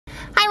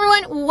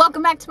everyone,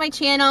 welcome back to my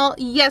channel.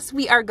 Yes,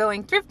 we are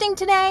going thrifting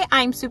today.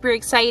 I'm super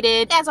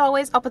excited. As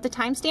always, I'll put the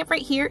timestamp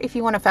right here if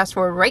you want to fast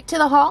forward right to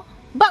the haul.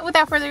 But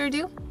without further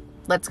ado,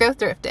 let's go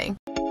thrifting.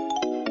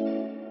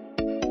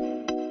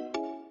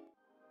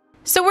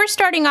 So we're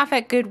starting off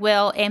at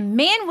Goodwill, and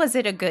man, was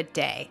it a good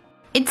day.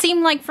 It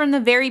seemed like from the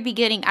very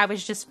beginning I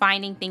was just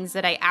finding things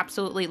that I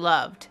absolutely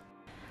loved.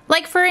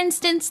 Like for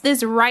instance,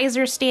 this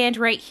riser stand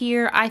right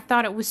here, I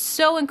thought it was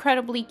so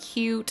incredibly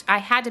cute. I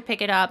had to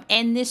pick it up.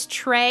 And this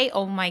tray,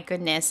 oh my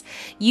goodness.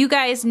 You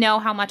guys know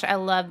how much I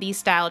love these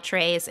style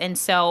trays, and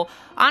so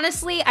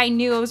honestly, I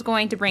knew I was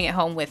going to bring it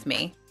home with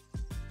me.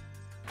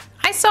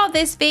 I saw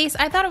this vase,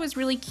 I thought it was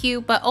really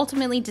cute, but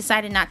ultimately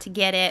decided not to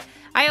get it.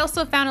 I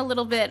also found a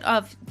little bit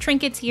of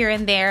trinkets here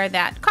and there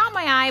that caught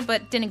my eye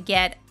but didn't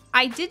get.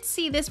 I did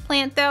see this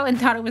plant though and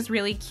thought it was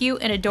really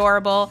cute and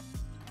adorable.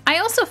 I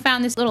also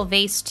found this little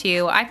vase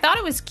too. I thought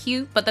it was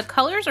cute, but the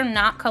colors are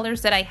not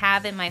colors that I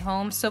have in my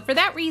home, so for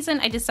that reason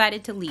I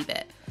decided to leave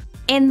it.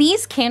 And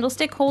these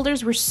candlestick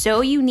holders were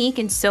so unique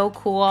and so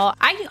cool.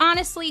 I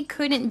honestly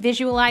couldn't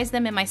visualize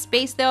them in my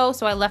space though,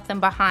 so I left them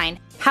behind.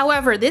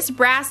 However, this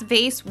brass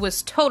vase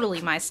was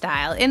totally my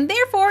style, and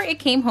therefore it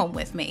came home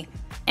with me.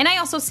 And I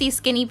also see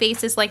skinny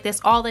vases like this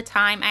all the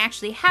time. I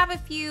actually have a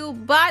few,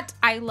 but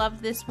I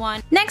love this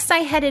one. Next, I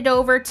headed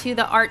over to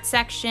the art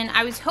section.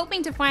 I was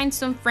hoping to find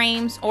some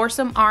frames or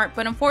some art,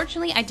 but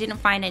unfortunately I didn't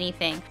find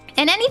anything.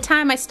 And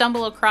anytime I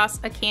stumble across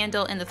a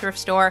candle in the thrift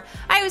store,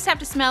 I always have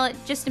to smell it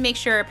just to make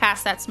sure it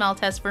passed that smell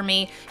test for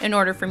me in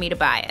order for me to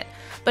buy it.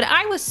 But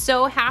I was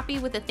so happy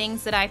with the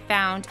things that I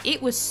found.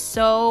 It was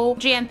so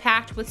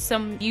jam-packed with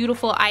some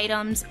beautiful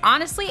items.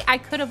 Honestly, I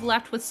could have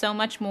left with so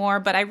much more,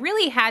 but I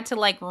really had to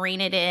like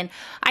rein it in.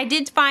 I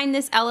did find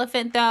this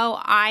elephant though.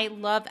 I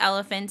love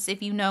elephants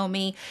if you know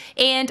me.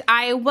 And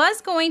I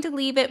was going to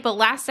leave it, but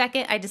last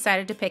second I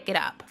decided to pick it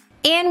up.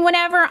 And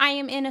whenever I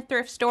am in a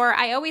thrift store,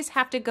 I always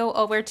have to go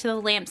over to the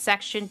lamp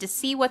section to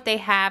see what they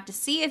have, to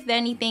see if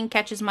anything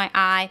catches my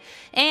eye.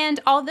 And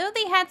although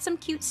they had some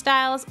cute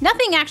styles,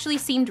 nothing actually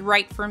seemed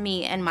right for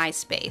me and my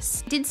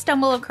space. I did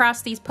stumble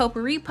across these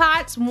potpourri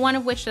pots, one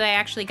of which that I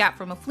actually got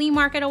from a flea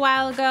market a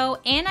while ago.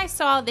 And I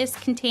saw this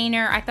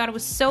container. I thought it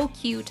was so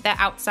cute,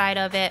 the outside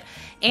of it.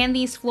 And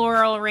these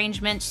floral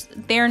arrangements,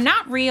 they're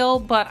not real,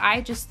 but I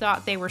just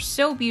thought they were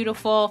so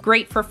beautiful,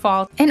 great for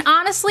fall. And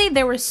honestly,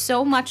 there was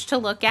so much to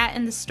look at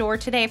in the store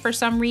today for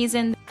some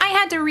reason. I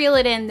had to reel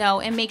it in though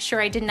and make sure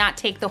I did not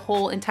take the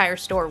whole entire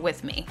store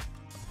with me.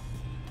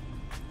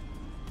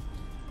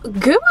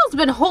 Goodwill's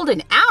been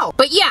holding out,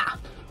 but yeah.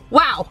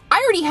 Wow,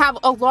 I already have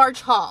a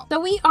large haul. So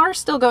we are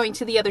still going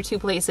to the other two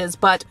places,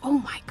 but oh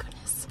my goodness.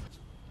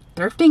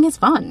 Thrifting is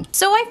fun.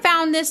 So I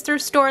found this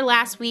thrift store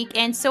last week,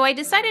 and so I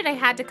decided I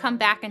had to come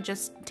back and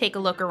just take a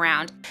look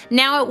around.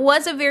 Now, it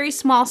was a very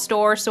small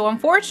store, so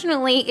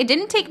unfortunately it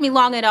didn't take me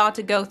long at all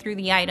to go through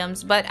the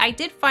items, but I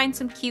did find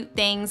some cute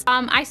things.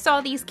 I saw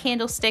these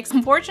candlesticks.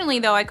 Unfortunately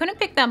though, I couldn't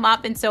pick them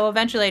up, and so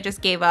eventually I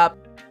just gave up.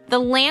 The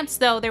lamps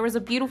though, there was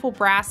a beautiful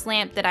brass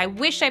lamp that I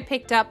wish I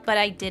picked up, but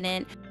I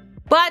didn't.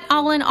 But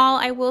all in all,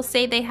 I will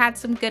say they had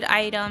some good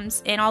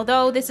items, and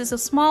although this is a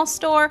small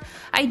store,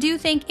 I do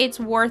think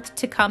it's worth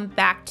to come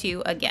back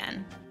to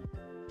again.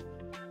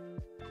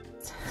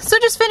 So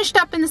just finished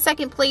up in the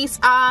second place.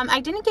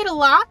 I didn't get a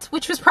lot,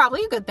 which was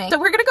probably a good thing. So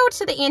we're gonna go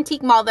to the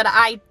antique mall that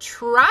I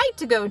tried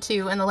to go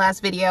to in the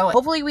last video.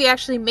 Hopefully we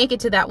actually make it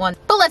to that one,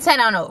 but let's head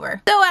on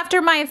over. So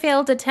after my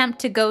failed attempt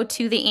to go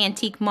to the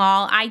antique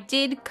mall, I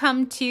did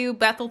come to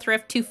Bethel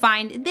Thrift to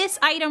find this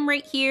item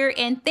right here,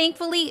 and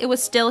thankfully it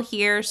was still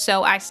here,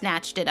 so I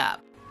snatched it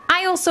up.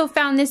 I also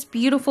found this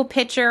beautiful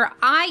picture.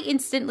 I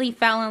instantly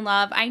fell in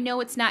love. I know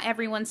it's not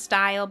everyone's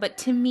style, but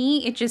to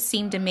me, it just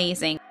seemed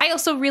amazing. I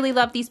also really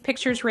love these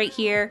pictures right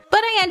here, but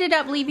I ended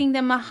up leaving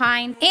them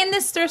behind. And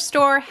this thrift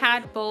store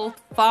had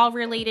both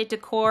fall-related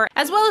decor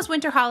as well as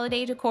winter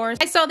holiday decor.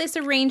 I saw this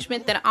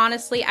arrangement that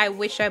honestly I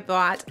wish I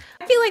bought.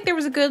 I feel like there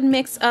was a good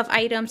mix of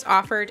items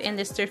offered in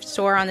this thrift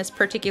store on this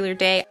particular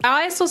day.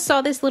 I also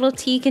saw this little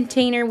tea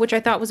container, which I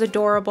thought was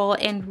adorable,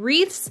 and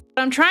wreaths.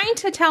 But I'm trying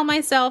to tell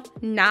myself,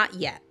 not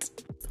yet.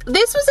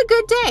 This was a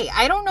good day.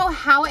 I don't know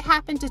how it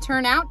happened to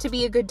turn out to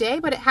be a good day,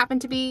 but it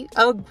happened to be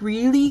a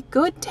really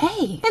good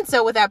day. And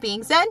so with that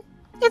being said,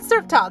 it's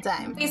thrift haul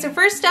time. Okay, so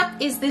first up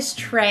is this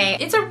tray.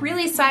 It's a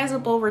really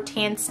sizable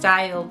rattan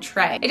style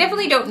tray. I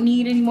definitely don't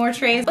need any more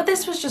trays, but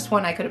this was just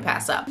one I couldn't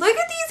pass up. Look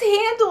at these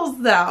handles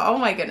though, oh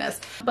my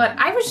goodness. But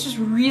I was just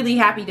really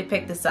happy to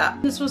pick this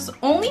up. This was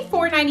only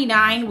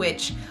 $4.99,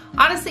 which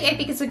honestly I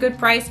think it's a good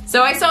price.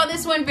 So I saw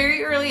this one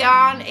very early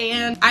on,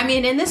 and I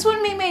mean, and this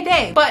one made my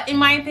day, but in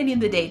my opinion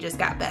the day just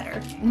got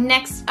better.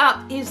 Next up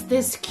is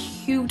this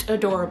cute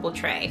adorable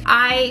tray.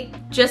 I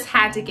just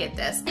had to get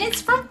this. And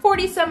it's from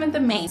 47th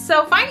and Main.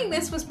 So finding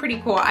this was pretty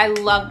cool. I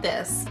love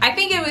this. I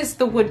think it was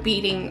the wood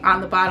beading on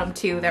the bottom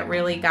too that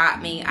really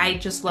got me. I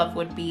just love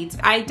wood beads.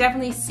 I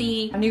definitely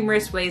see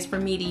numerous ways for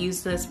me to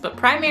use this, but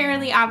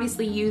primarily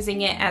obviously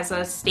using it as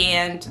a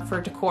stand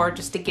for decor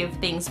just to give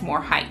things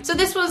more height. So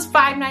this was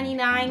 $5.99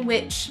 $9.99,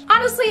 which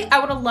honestly, I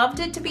would have loved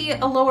it to be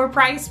a lower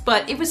price,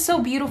 but it was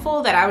so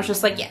beautiful that I was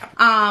just like, yeah,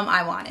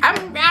 I want it.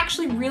 I'm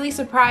actually really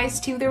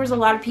surprised too. There was a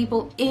lot of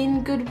people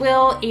in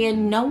Goodwill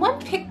and no one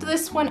picked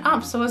this one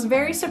up, so I was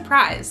very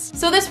surprised.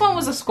 So this one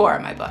was a score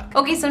in my book.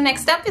 Okay, so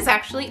next up is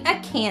actually a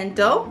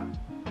candle.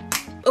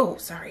 Oh,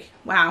 sorry,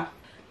 wow.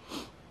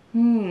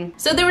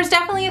 So there was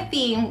definitely a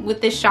theme with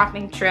this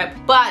shopping trip,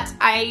 but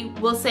I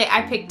will say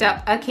I picked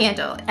up a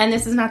candle, and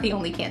this is not the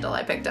only candle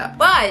I picked up,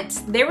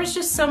 but there was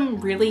just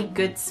some really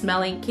good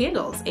smelling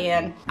candles,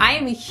 and I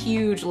am a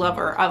huge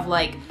lover of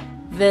like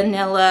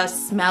vanilla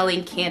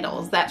smelling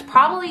candles. That's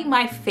probably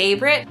my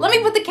favorite. Let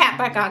me put the cap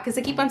back on because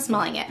I keep on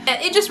smelling it.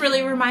 It just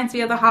really reminds me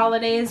of the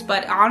holidays,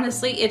 but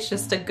honestly, it's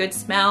just a good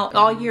smell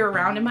all year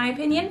round in my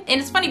opinion. And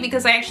it's funny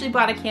because I actually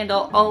bought a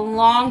candle a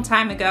long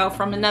time ago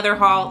from another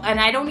haul, and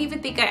I don't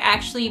even think I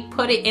actually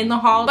put it in the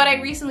haul, but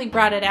I recently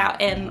brought it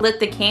out and lit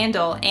the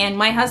candle, and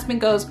my husband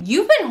goes,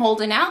 "You've been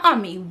holding out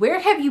on me. Where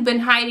have you been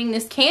hiding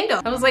this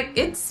candle?" I was like,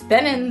 "It's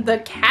been in the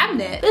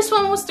cabinet." This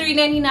one was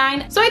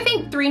 $3.99, so I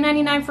think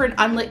 $3.99 for an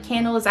unlit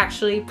candle is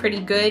actually pretty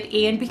good,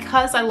 and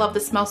because I love the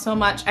smell so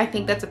much, I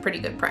think that's a pretty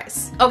good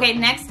price. Okay,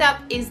 next up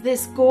is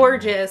this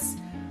gorgeous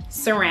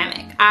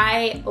ceramic.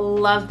 I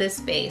love this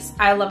vase.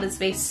 I love this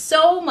vase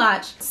so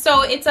much.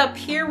 So it's a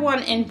Pier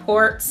 1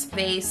 Imports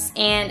vase,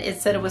 and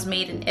it said it was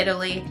made in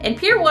Italy, and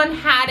Pier 1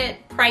 had it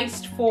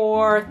priced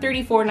for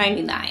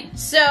 $34.99.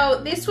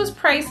 So this was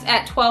priced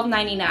at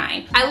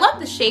 $12.99. I love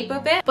the shape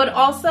of it, but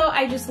also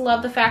I just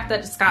love the fact that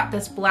it's got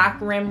this black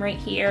rim right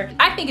here.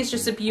 I think it's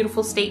just a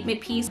beautiful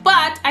statement piece,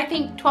 but I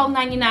think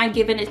 $12.99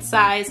 given its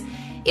size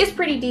is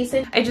pretty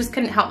decent. I just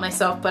couldn't help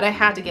myself, but I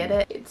had to get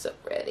it. It's so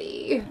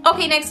pretty.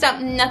 Okay, next up,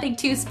 nothing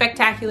too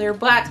spectacular,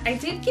 but I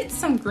did get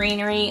some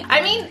greenery.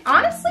 I mean,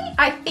 honestly,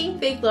 I think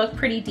they look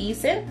pretty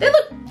decent. They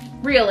look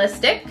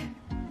realistic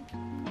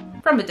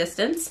from a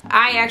distance.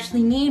 I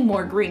actually need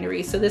more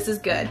greenery, so this is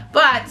good.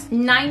 But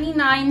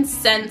 99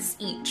 cents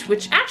each,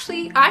 which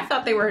actually I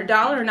thought they were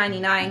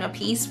 $1.99 a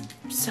piece.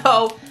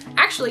 So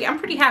actually, I'm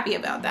pretty happy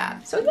about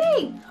that. So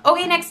yay.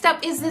 Okay, next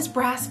up is this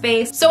brass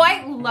vase. So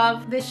I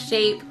love this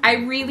shape. I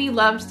really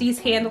loved these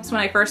handles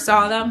when I first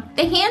saw them.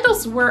 The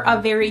handles were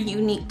a very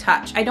unique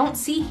touch. I don't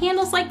see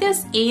handles like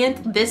this and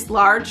this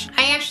large.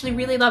 I actually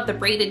really love the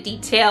braided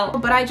detail,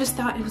 but I just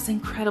thought it was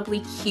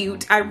incredibly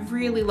cute. I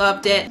really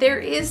loved it. There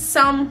is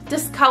some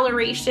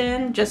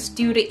discoloration just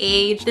due to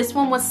age. This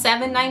one was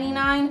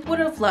 $7.99. Would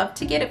have loved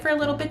to get it for a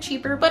little bit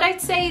cheaper, but I'd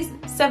say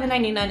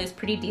 $7.99 is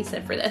pretty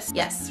decent for this.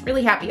 Yes,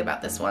 really happy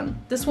about this one.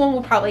 This one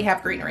will probably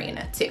have greenery in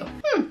it too.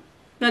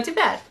 Not too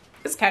bad.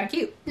 It's kind of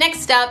cute.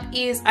 Next up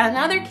is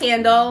another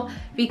candle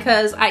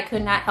because I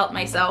could not help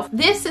myself.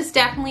 This is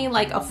definitely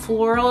like a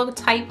floral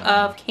type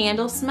of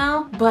candle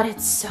smell, but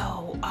it's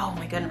so, oh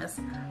my goodness.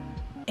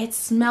 It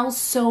smells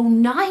so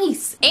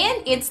nice.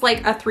 And it's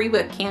like a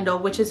 3-wick candle,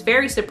 which is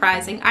very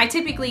surprising. I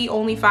typically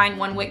only find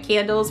 1-wick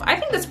candles. I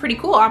think that's pretty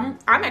cool. I'm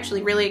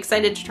actually really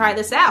excited to try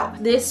this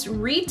out. This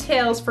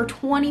retails for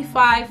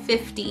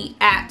 $25.50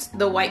 at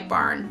the White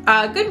Barn.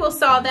 Goodwill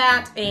saw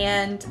that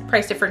and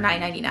priced it for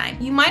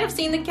 $9.99. You might have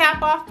seen the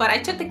cap off, but I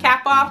took the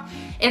cap off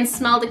and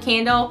smelled the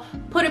candle,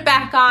 put it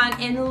back on,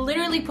 and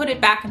literally put it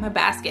back in my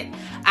basket.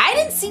 I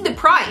didn't see the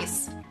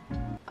price,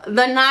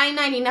 the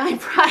 $9.99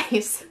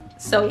 price.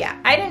 So yeah,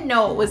 I didn't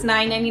know it was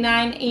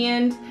 $9.99,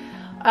 and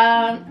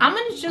I'm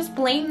gonna just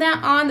blame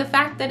that on the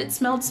fact that it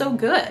smelled so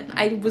good.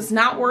 I was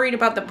not worried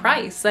about the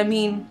price. I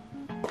mean,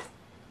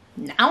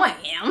 now I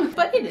am,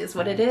 but it is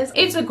what it is.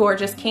 It's a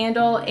gorgeous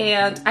candle,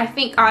 and I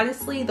think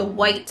honestly the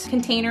white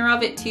container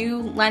of it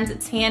too lends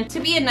its hand to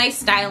be a nice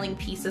styling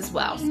piece as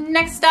well.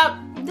 Next up,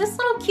 this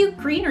little cute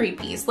greenery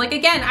piece. Like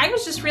again, I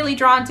was just really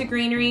drawn to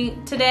greenery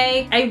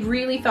today. I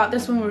really thought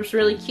this one was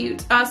really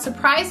cute.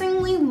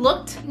 Surprisingly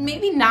looked,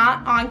 maybe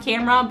not on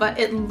camera, but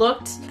it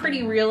looked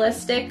pretty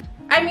realistic.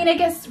 I mean, I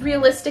guess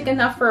realistic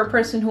enough for a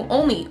person who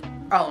only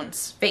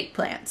owns fake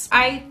plants.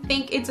 I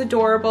think it's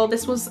adorable.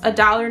 This was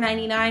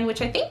 $1.99,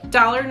 which I think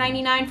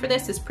 $1.99 for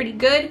this is pretty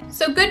good.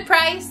 So good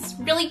price,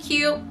 really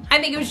cute. I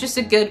think it was just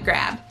a good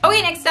grab.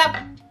 Okay, next up,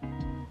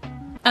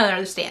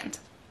 another stand.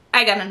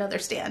 I got another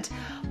stand.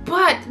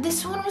 But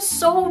this one was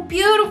so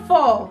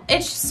beautiful.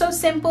 It's just so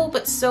simple,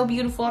 but so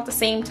beautiful at the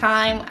same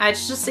time.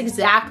 It's just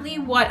exactly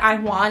what I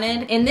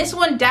wanted. And this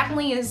one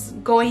definitely is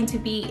going to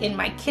be in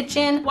my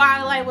kitchen.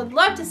 While I would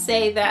love to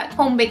say that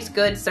home-baked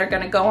goods are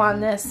gonna go on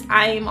this,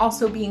 I am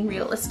also being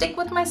realistic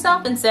with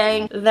myself and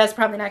saying that's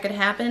probably not gonna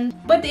happen.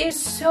 But it's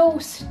so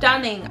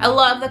stunning. I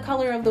love the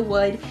color of the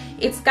wood.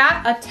 It's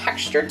got a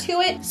texture to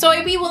it. So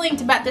I'd be willing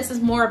to bet this is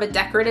more of a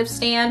decorative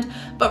stand,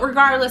 but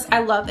regardless, I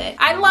love it.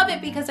 I love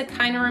it because it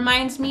kind of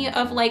reminds me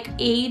of like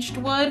aged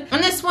wood.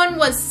 And this one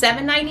was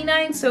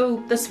 $7.99,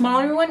 so the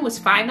smaller one was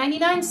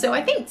 $5.99, so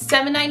I think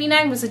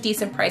 $7.99 was a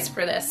decent price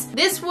for this.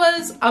 This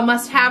was a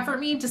must-have for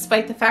me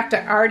despite the fact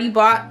I already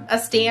bought a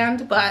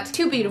stand, but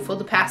too beautiful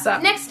to pass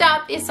up. Next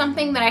up is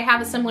something that I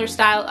have a similar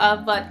style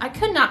of, but I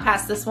could not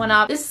pass this one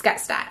up. This has got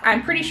style.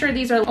 I'm pretty sure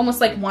these are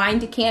almost like wine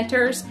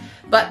decanters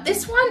but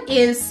this one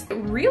is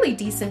really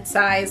decent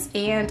size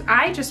and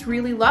I just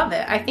really love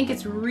it. I think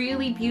it's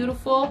really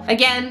beautiful.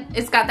 Again,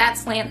 it's got that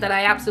slant that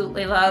I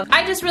absolutely love.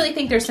 I just really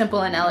think they're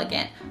simple and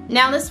elegant.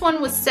 Now this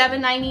one was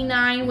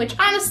 $7.99, which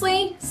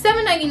honestly,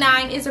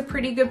 $7.99 is a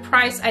pretty good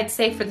price, I'd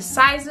say, for the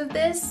size of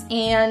this.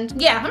 And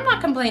yeah, I'm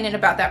not complaining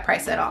about that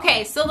price at all.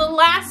 Okay, so the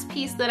last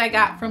piece that I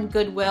got from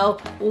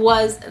Goodwill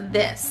was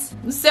this.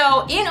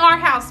 So in our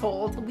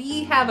household,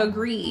 we have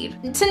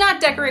agreed to not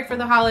decorate for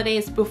the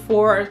holidays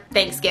before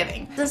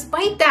Thanksgiving.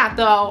 Despite that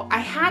though, I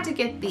had to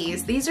get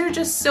these. These are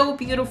just so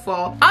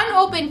beautiful.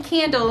 Unopened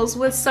candles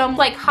with some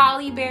like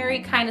holly berry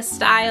kind of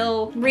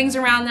style rings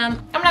around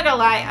them. I'm not gonna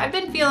lie, I've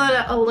been feeling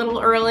it a little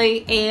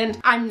early and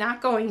I'm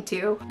not going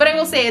to. But I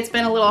will say it's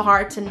been a little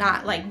hard to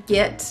not like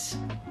get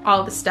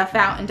all the stuff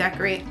out and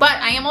decorate. But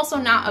I am also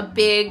not a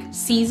big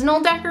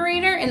seasonal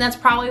decorator, and that's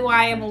probably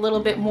why I'm a little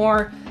bit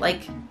more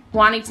like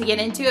wanting to get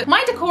into it.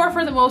 My decor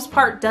for the most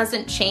part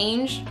doesn't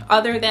change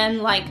other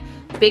than like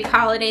big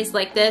holidays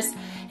like this.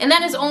 And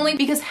that is only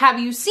because, have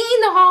you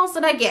seen the hauls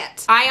that I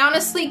get? I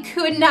honestly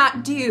could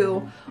not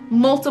do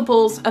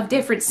multiples of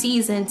different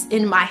seasons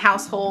in my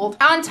household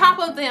on top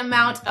of the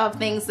amount of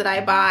things that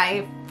I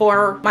buy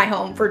for my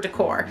home for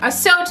decor.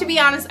 So to be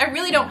honest, I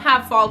really don't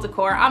have fall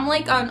decor. I'm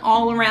like an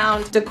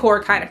all-around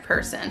decor kind of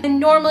person. And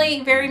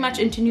normally very much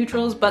into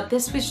neutrals, but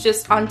this was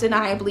just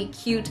undeniably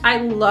cute. I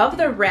love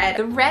the red.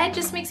 The red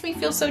just makes me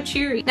feel so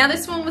cheery. Now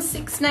this one was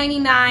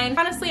 $6.99.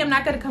 Honestly, I'm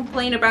not gonna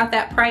complain about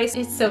that price.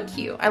 It's so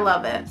cute. I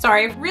love it.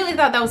 Sorry, I really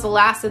thought that was the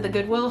last of the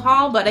Goodwill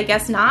haul, but I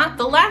guess not.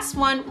 The last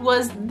one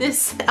was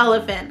this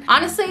elephant.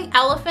 Honestly,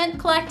 elephant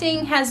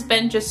collecting has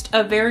been just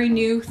a very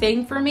new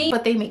thing for me,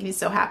 but they make me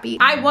so happy.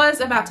 I was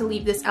about to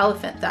leave this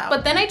elephant though,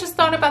 but then I just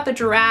thought about the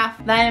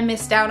giraffe that I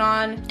missed out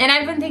on, and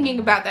I've been thinking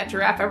about that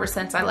giraffe ever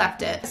since I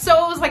left it.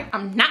 So it was like,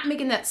 I'm not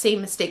making that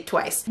same mistake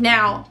twice.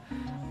 Now,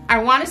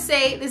 I want to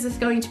say this is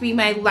going to be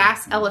my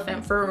last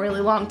elephant for a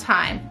really long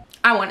time.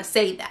 I want to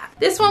say that.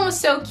 This one was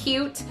so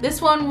cute.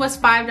 This one was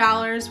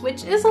 $5,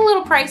 which is a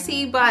little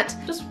pricey, but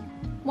just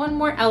one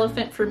more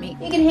elephant for me.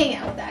 You can hang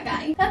out with that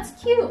guy. That's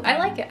cute. I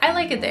like it. I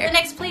like it there. The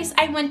next place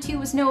I went to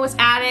was Noah's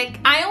Attic.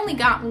 I only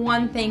got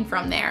one thing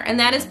from there, and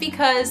that is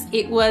because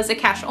it was a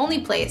cash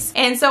only place.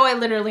 And so I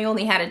literally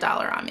only had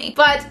 $1 on me.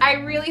 But I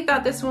really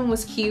thought this one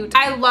was cute.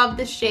 I love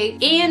this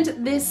shape and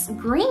this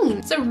green.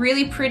 It's a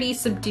really pretty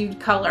subdued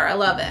color. I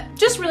love it.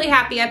 Just really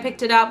happy I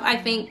picked it up. I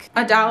think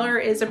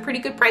 $1 is a pretty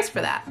good price for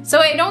that. So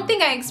I don't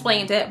think I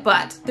explained it,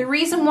 but the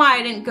reason why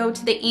I didn't go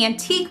to the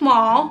antique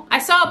mall, I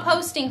saw a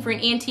posting for an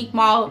antique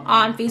mall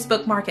on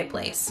Facebook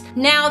Marketplace.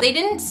 Now, they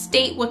didn't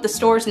state what the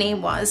store's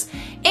name was,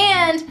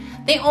 and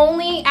they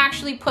only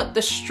actually put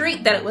the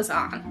street that it was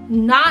on,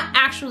 not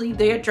actually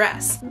the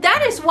address.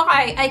 That is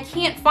why I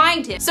can't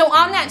find it. So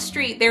on that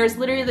street, there is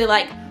literally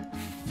like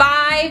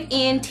 5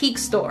 antique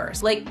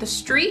stores. Like the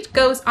street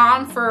goes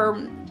on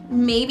for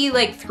maybe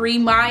like 3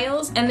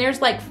 miles, and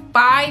there's like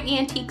 5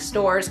 antique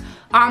stores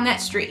on that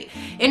street.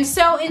 And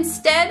so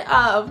instead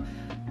of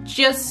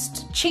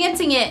just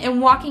chancing it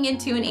and walking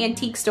into an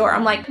antique store,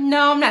 I'm like,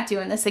 no, I'm not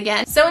doing this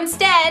again. So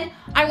instead,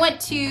 I went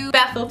to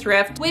Bethel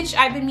Thrift, which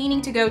I've been meaning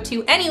to go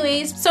to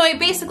anyways, so I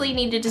basically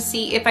needed to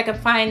see if I could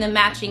find the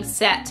matching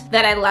set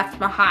that I left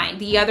behind,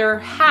 the other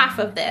half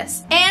of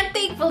this, and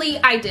thankfully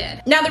I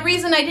did. Now the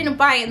reason I didn't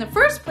buy it in the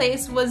first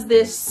place was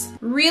this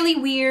really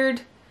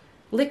weird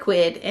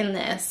liquid in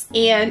this,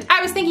 and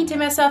I was thinking to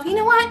myself, you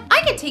know what,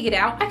 I can take it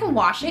out, I can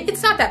wash it,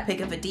 it's not that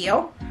big of a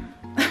deal.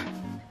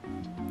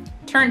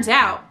 Turns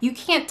out you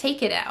can't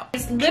take it out.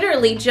 It's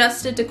literally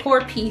just a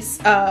decor piece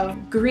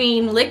of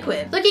green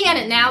liquid. Looking at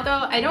it now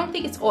though, I don't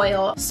think it's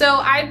oil, so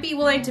I'd be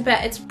willing to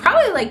bet it's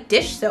probably like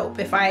dish soap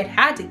if I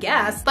had to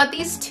guess. But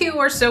these two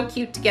are so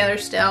cute together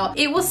still.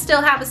 It will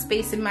still have a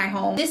space in my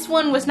home. This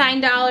one was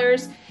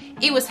 $9.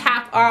 It was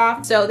half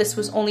off, so this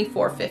was only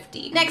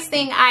 $4.50. Next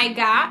thing I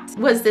got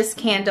was this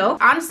candle.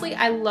 Honestly,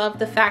 I love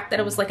the fact that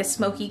it was like a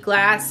smoky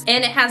glass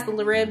and it has the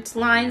ribbed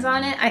lines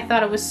on it. I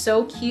thought it was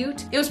so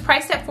cute. It was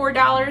priced at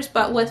 $4,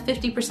 but with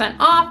 50%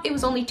 off, it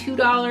was only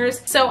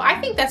 $2. So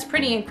I think that's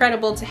pretty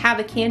incredible to have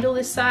a candle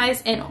this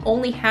size and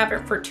only have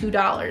it for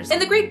 $2.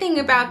 And the great thing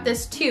about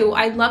this too,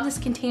 I love this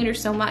container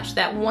so much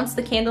that once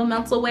the candle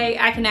melts away,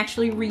 I can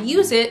actually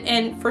reuse it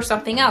and for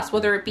something else,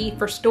 whether it be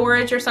for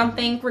storage or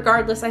something.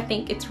 Regardless, I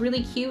think it's really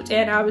cute,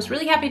 and I was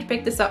really happy to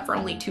pick this up for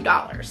only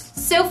 $2.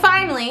 So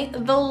finally,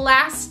 the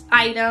last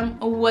item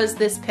was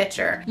this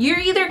picture. You're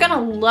either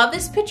gonna love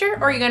this picture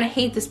or you're gonna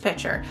hate this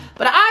picture,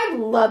 but I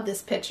love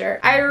this picture.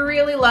 I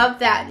really love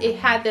that it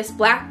had this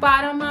black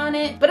bottom on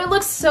it, but it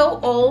looks so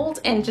old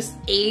and just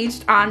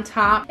aged on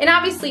top, and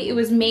obviously it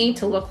was made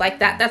to look like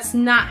that. That's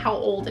not how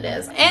old it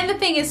is. And the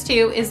thing is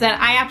too, is that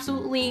I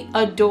absolutely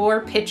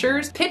adore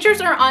pictures.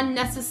 Pictures are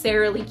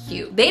unnecessarily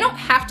cute. They don't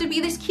have to be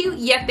this cute,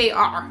 yet they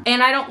are,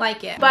 and I don't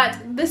like it. But but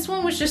this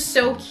one was just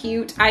so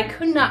cute. I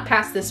could not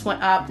pass this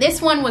one up.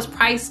 This one was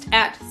priced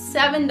at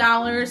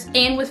 $7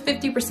 and with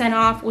 50%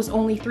 off was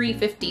only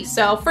 $3.50.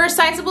 So for a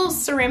sizable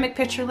ceramic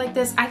pitcher like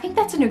this, I think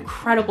that's an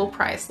incredible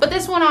price. But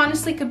this one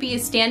honestly could be a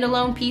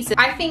standalone piece.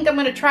 I think I'm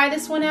gonna try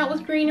this one out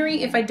with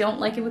greenery. If I don't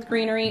like it with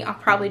greenery, I'll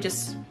probably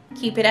just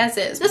keep it as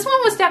is. This one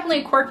was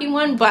definitely a quirky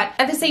one, but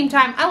at the same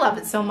time, I love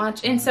it so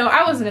much, and so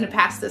I wasn't gonna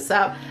pass this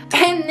up.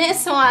 And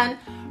this one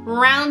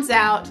rounds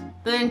out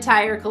the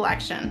entire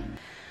collection.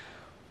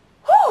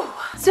 Whew.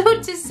 So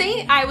to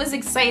say I was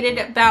excited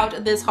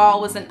about this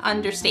haul was an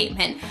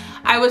understatement.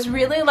 I was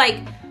really like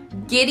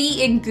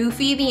giddy and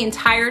goofy the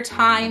entire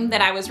time that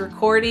I was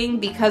recording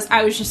because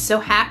I was just so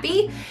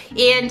happy,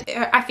 and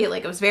I feel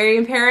like it was very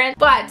apparent,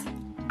 but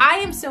I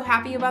am so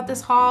happy about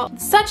this haul.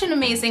 Such an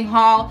amazing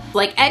haul.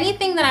 Like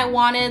anything that I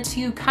wanted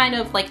to kind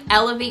of like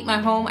elevate my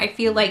home, I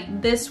feel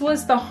like this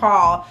was the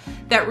haul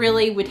that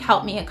really would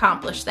help me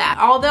accomplish that.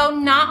 Although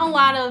not a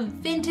lot of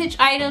vintage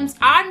items,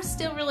 I'm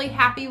still really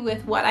happy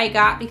with what I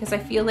got because I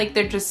feel like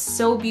they're just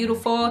so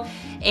beautiful,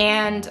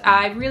 and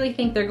I really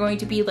think they're going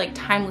to be like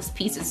timeless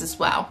pieces as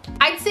well.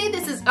 I'd say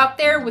this is up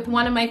there with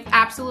one of my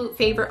absolute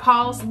favorite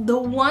hauls. The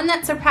one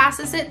that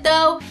surpasses it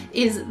though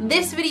is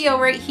this video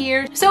right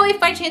here. So if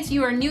by chance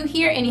you are new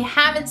here and you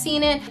haven't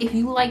seen it, if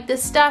you like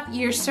this stuff,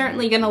 you're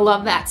certainly gonna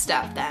love that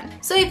stuff then.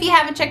 So if you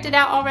haven't checked it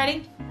out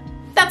already,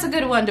 that's a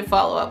good one to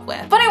follow up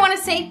with. But I want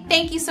to say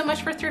thank you so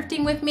much for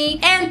thrifting with me,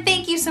 and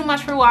thank you so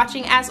much for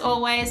watching as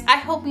always. I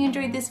hope you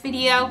enjoyed this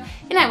video,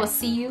 and I will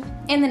see you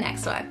in the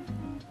next one.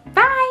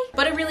 Bye!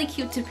 But a really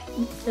cute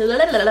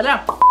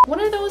what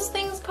are those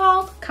things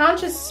called?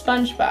 Conch's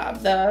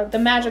SpongeBob, the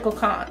magical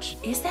conch.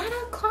 Is that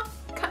a conch?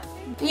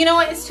 You know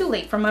what, it's too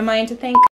late for my mind to think.